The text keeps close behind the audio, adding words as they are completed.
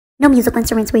No musical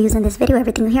instruments were used in this video.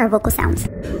 Everything you hear are vocal sounds.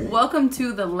 Welcome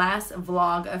to the last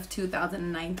vlog of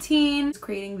 2019.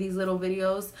 Creating these little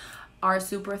videos are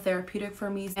super therapeutic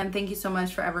for me, and thank you so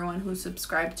much for everyone who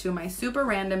subscribed to my super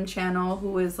random channel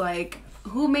who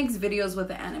makes videos with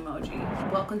the an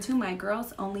emoji. Welcome to my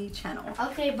girls only channel.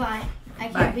 Okay, bye. I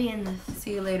can't be in this.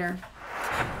 See you later.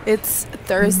 It's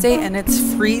Thursday and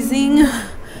it's freezing.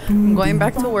 I'm going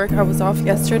back to work. I was off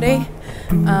yesterday,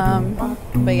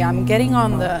 but yeah, I'm getting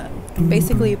on the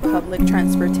basically public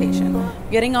transportation.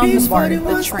 Getting on the BART,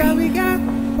 the train.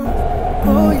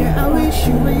 Oh yeah, I wish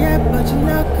you were here, but you're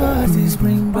not, cause this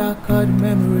bring back all the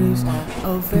memories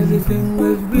of everything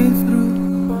we've been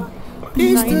through.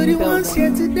 These to the ones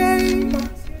here today,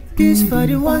 these for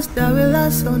the ones that will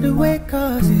last on the way,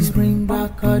 cause this bring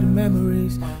back all the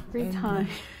memories. Every time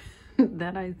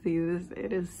that I see this,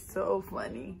 it is so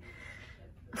funny.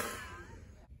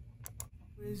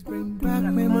 Bring back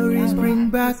memories, bring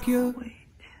back you.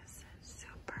 It's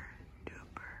super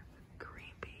duper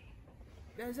creepy.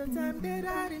 There's a time that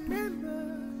I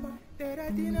remember that I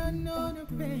did not know the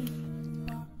pain.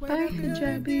 Bye,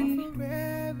 Hijabi.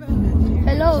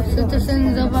 Hello,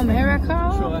 citizens of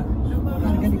America.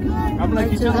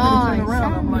 It's live.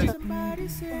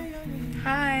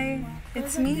 Hi,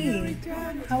 it's me.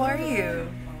 How are you?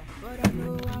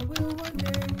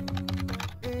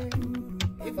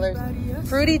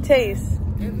 Fruity taste.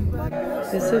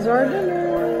 This is our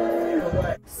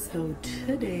dinner. So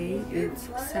today it's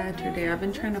Saturday. I've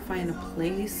been trying to find a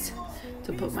place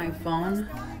to put my phone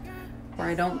where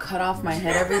I don't cut off my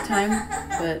head every time,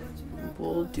 but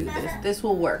we'll do this. This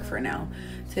will work for now.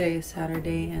 Today is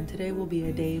Saturday, and today will be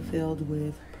a day filled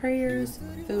with prayers,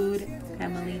 food,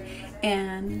 family,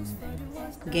 and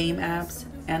game apps,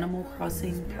 Animal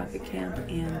Crossing, Pocket Camp,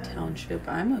 and Township.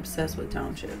 I'm obsessed with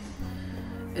Township.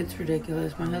 It's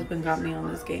ridiculous. My husband got me on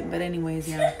this game. But anyways,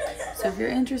 yeah. So if you're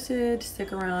interested,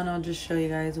 stick around. I'll just show you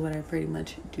guys what I pretty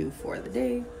much do for the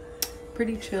day.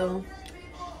 Pretty chill.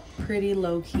 Pretty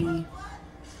low-key.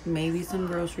 Maybe some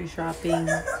grocery shopping.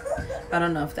 I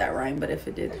don't know if that rhymed, but if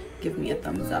it did, give me a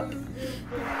thumbs up.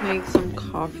 Make some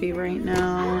coffee right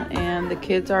now. And the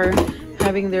kids are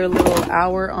having their little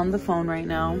hour on the phone right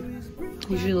now.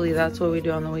 Usually that's what we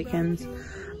do on the weekends.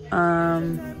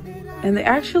 And they're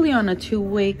actually on a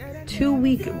two-week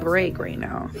break right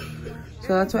now.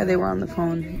 So that's why they were on the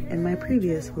phone in my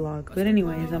previous vlog. But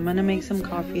anyways, I'm gonna make some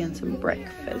coffee and some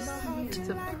breakfast. It's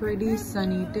a pretty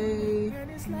sunny day.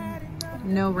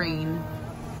 No rain.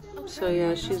 So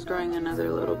yeah, she's drawing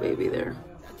another little baby there.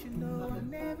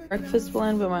 Breakfast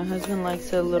blend, but my husband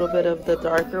likes a little bit of the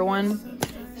darker one.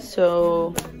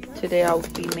 So today I'll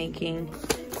be making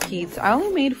Keith's. I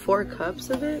only made 4 cups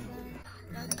of it.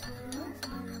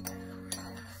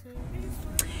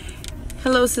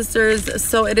 Hello sisters,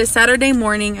 so it is Saturday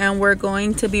morning and we're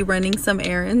going to be running some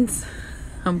errands.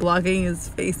 I'm blocking his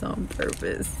face on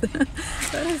purpose.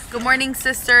 Good morning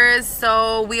sisters.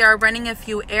 So we are running a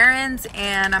few errands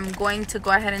and I'm going to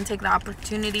go ahead and take the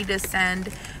opportunity to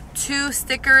send 2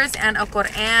 stickers and a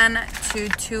Quran to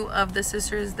 2 of the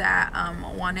sisters that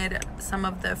wanted some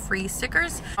of the free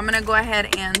stickers. I'm gonna go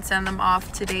ahead and send them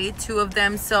off today, 2 of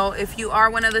them. So if you are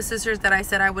one of the sisters that I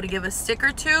said I would give a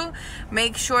sticker to,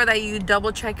 make sure that you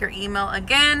double check your email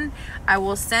again. I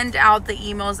will send out the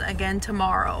emails again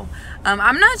tomorrow.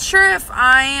 I'm not sure if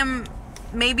I am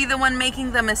maybe the one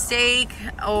making the mistake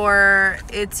or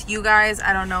it's you guys,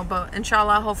 I don't know, but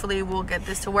inshallah, hopefully we'll get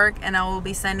this to work and I will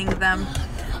be sending them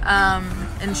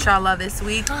inshallah this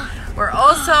week. We're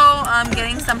also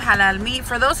getting some halal meat.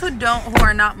 For those who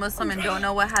are not Muslim and don't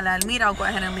know what halal meat, I'll go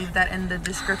ahead and leave that in the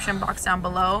description box down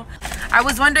below. I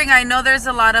was wondering, I know there's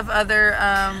a lot of other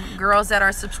girls that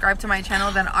are subscribed to my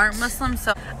channel that aren't Muslim,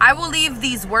 so I will leave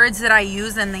these words that I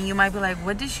use and then you might be like,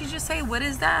 what did she just say? What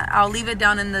is that? I'll leave it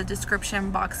down in the description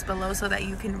box below so that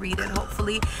you can read it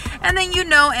hopefully, and then you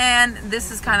know, and this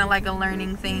is kind of like a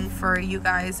learning thing for you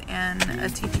guys and a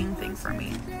teaching thing for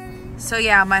me. So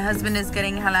yeah, my husband is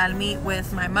getting halal meat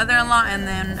with my mother-in-law and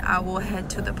then I will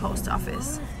head to the post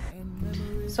office.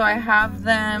 So I have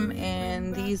them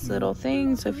in these little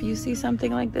things. So if you see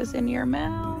something like this in your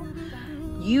mail,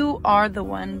 you are the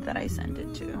one that I sent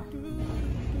it to.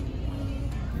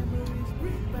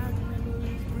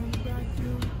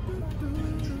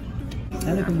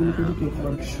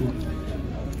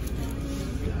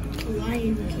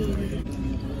 Lion King.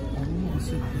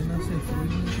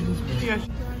 Yes.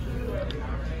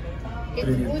 We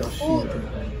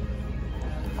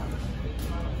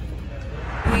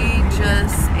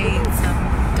just ate some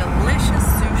delicious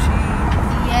sushi.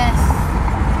 Yes.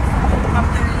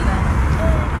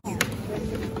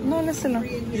 No, laissez-le.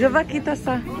 Je vais quitter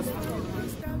ça.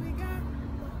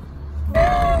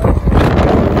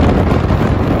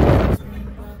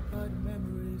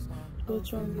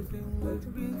 Which one?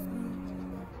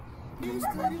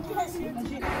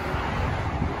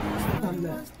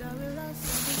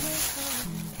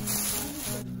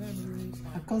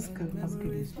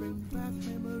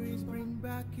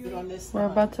 We're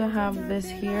about to have this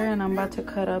here, and I'm about to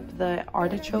cut up the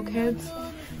artichoke heads,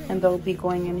 and they'll be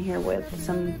going in here with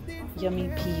some yummy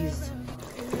peas.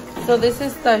 So this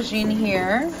is tagine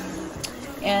here,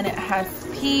 and it has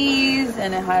peas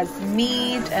and it has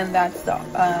meat, and that's the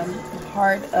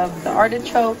heart of the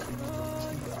artichoke.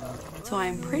 So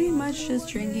I'm pretty much just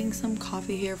drinking some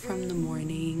coffee here from the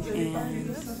morning,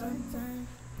 and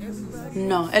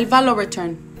no, elle va le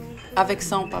return avec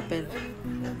son papel.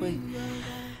 Oui.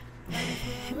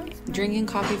 Drinking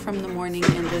coffee from the morning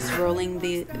and just rolling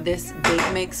this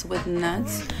date mix with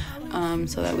nuts,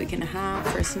 so that we can have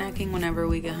for snacking whenever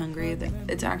we get hungry.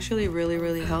 It's actually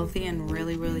really healthy and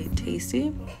really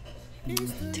tasty.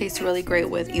 Tastes really great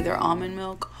with either almond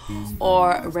milk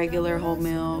or regular whole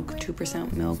milk,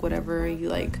 2% milk, whatever you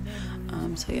like.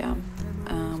 So yeah,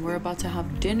 we're about to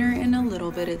have dinner in a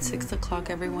little bit. It's 6 o'clock.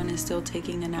 Everyone is still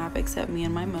taking a nap except me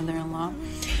and my mother-in-law.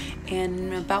 And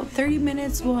in about 30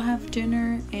 minutes we'll have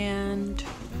dinner and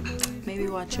maybe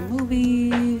watch a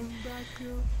movie,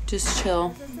 just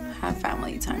chill, have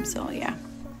family time. So yeah.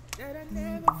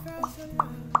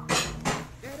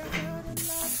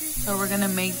 So we're gonna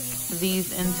make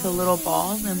these into little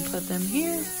balls and put them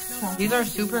here. These are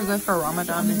super good for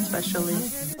Ramadan especially.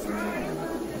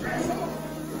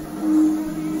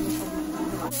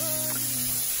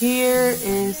 Here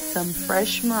is some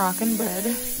fresh Moroccan bread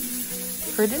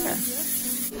for dinner.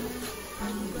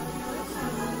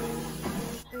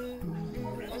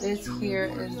 This here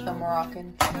is the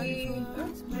Moroccan tea.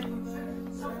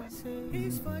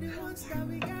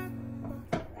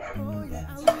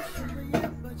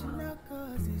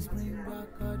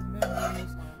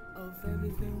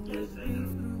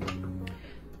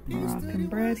 Moroccan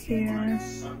bread here.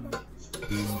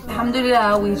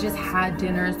 Alhamdulillah, we just had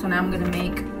dinner, so now I'm gonna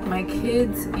make my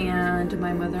kids and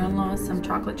my mother-in-law some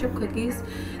chocolate chip cookies.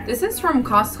 This is from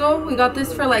Costco. We got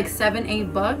this for like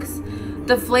 $7-8 bucks.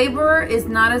 The flavor is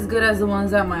not as good as the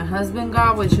ones that my husband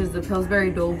got, which is the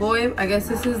Pillsbury Doughboy. I guess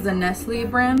this is the Nestle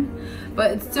brand,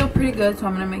 but it's still pretty good. So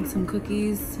I'm gonna make some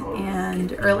cookies.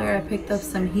 And earlier I picked up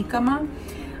some jicama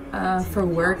for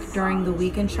work during the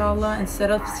week, inshallah.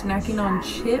 Instead of snacking on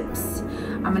chips,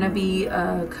 I'm gonna be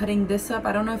cutting this up.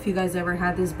 I don't know if you guys ever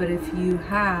had this, but if you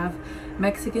have,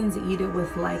 Mexicans eat it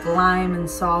with like lime and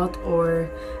salt, or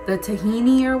the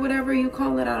tahini or whatever you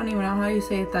call it. I don't even know how you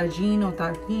say it, tagine or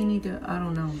tahini, I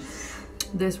don't know.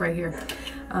 This right here,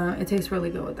 it tastes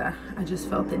really good with that. I just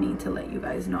felt the need to let you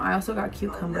guys know. I also got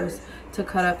cucumbers to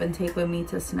cut up and take with me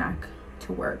to snack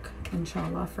to work,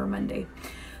 inshallah, for Monday.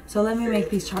 So let me make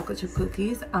these chocolate chip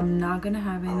cookies. I'm not gonna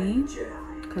have any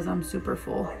because I'm super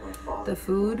full. The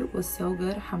food was so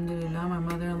good, alhamdulillah. My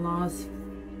mother-in-law's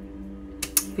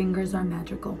fingers are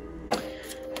magical.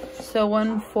 So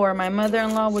one for my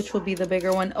mother-in-law, which will be the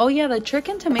bigger one. Oh yeah, the trick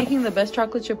into making the best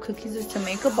chocolate chip cookies is to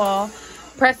make a ball,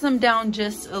 press them down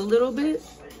just a little bit,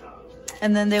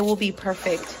 and then they will be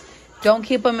perfect. Don't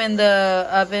keep them in the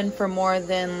oven for more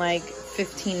than like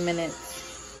 15 minutes.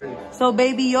 So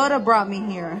baby Yoda brought me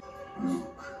here.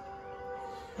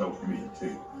 Help me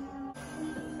too.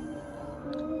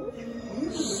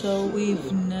 So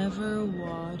we've never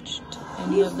watched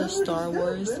any of the Star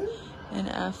Wars, and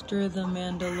after the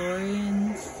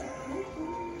Mandalorians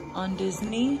on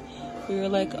Disney, we were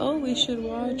like, oh, we should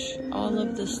watch all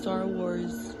of the Star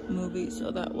Wars movies. So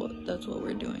that's what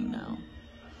we're doing now.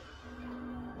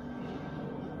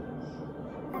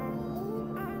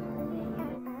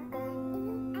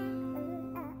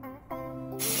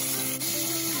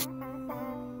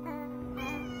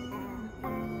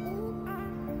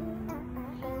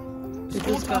 We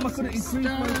just got some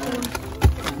stuff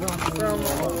from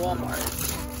Walmart.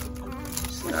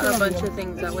 Just got a bunch of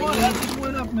things that we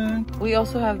need. We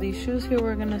also have these shoes here.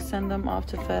 We're gonna send them off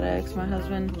to FedEx. My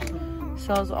husband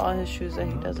sells all his shoes that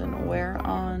he doesn't wear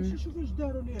on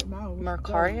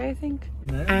Mercari, I think.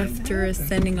 After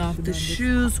sending off the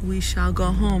shoes, we shall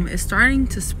go home. It's starting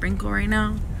to sprinkle right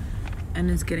now,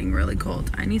 and it's getting really cold.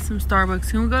 I need some Starbucks.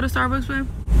 Can we go to Starbucks, babe?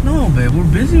 No, babe, we're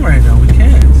busy right now. We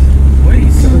can't.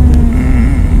 Wait.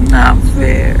 Not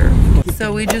fair.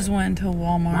 So we just went to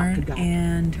Walmart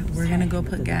and we're gonna go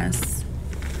put gas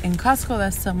in Costco.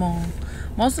 That's the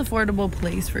most affordable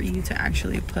place for you to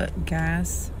actually put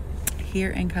gas here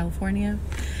in California.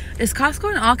 Is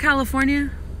Costco in all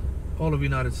California? All of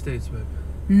United States, babe.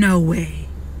 No way.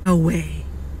 No way.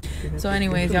 So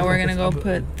anyways, yeah, we're gonna go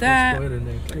put that,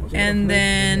 and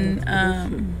then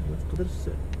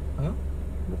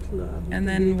And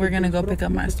then we're gonna go pick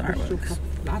up my Starbucks.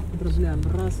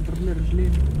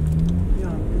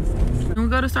 Can we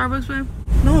go to Starbucks, babe?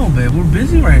 No, babe, we're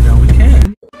busy right now. We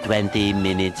can't. 20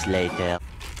 minutes later.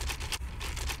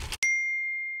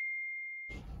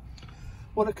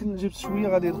 I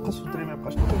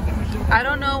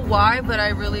don't know why, but I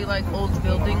really like old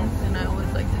buildings and I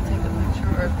always like to take a picture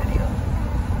or a video.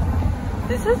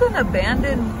 This is an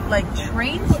abandoned like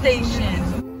train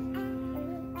station.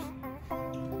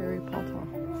 Harry Potter.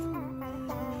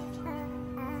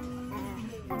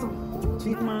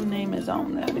 My name is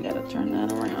on there. I gotta turn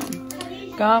that around.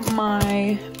 Got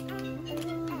myself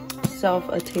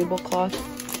a tablecloth.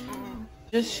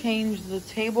 Just changed the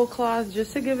tablecloth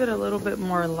just to give it a little bit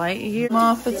more light here.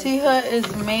 Ma Fatiha is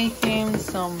making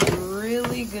some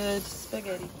really good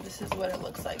spaghetti. This is what it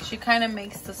looks like. She kind of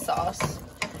makes the sauce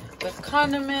with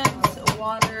condiments,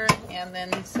 water, and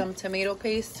then some tomato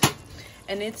paste.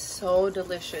 And it's so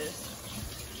delicious.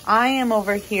 I am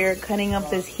over here cutting up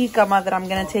this jicama that I'm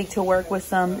going to take to work with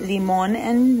some limon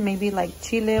and maybe like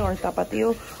chile or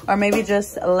tapatio, or maybe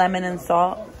just lemon and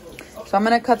salt. So I'm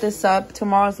going to cut this up.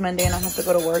 Tomorrow's Monday and I have to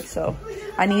go to work. So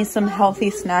I need some healthy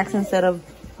snacks instead of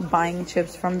buying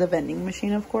chips from the vending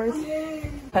machine, of course.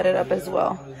 Cut it up as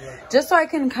well. Just so I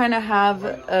can kind of have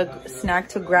a snack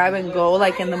to grab and go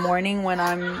like in the morning when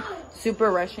I'm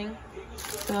super rushing.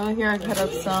 So here I cut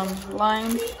up some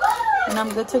lime and I'm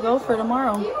good to go for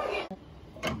tomorrow.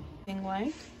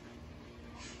 Like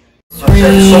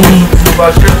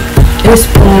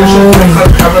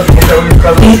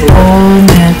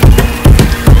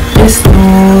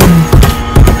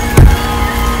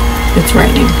it's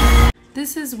raining.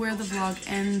 This is where the vlog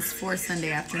ends for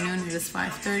Sunday afternoon. It is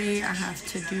 5:30. I have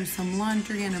to do some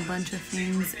laundry and a bunch of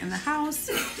things in the house,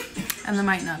 and that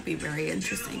might not be very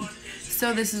interesting.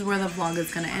 So this is where the vlog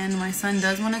is going to end. My son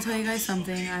does want to tell you guys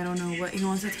something. I don't know what he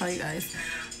wants to tell you guys.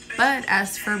 But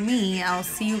as for me, I'll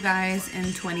see you guys in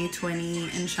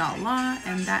 2020, inshallah.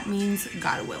 And that means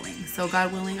God willing. So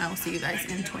God willing, I will see you guys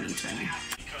in 2020.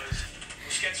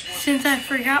 Since I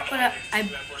forgot what I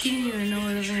didn't even know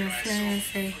what I was going to say. I'm going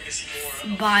to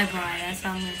say bye-bye. That's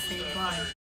how I'm going to say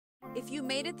bye. If you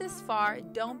made it this far,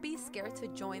 don't be scared to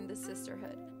join the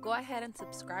sisterhood. Go ahead and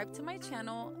subscribe to my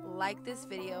channel, like this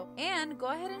video, and go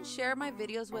ahead and share my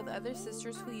videos with other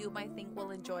sisters who you might think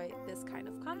will enjoy this kind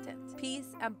of content.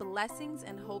 Peace and blessings,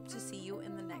 and hope to see you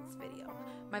in the next video.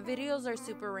 My videos are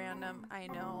super random. I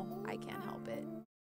know, I can't help it.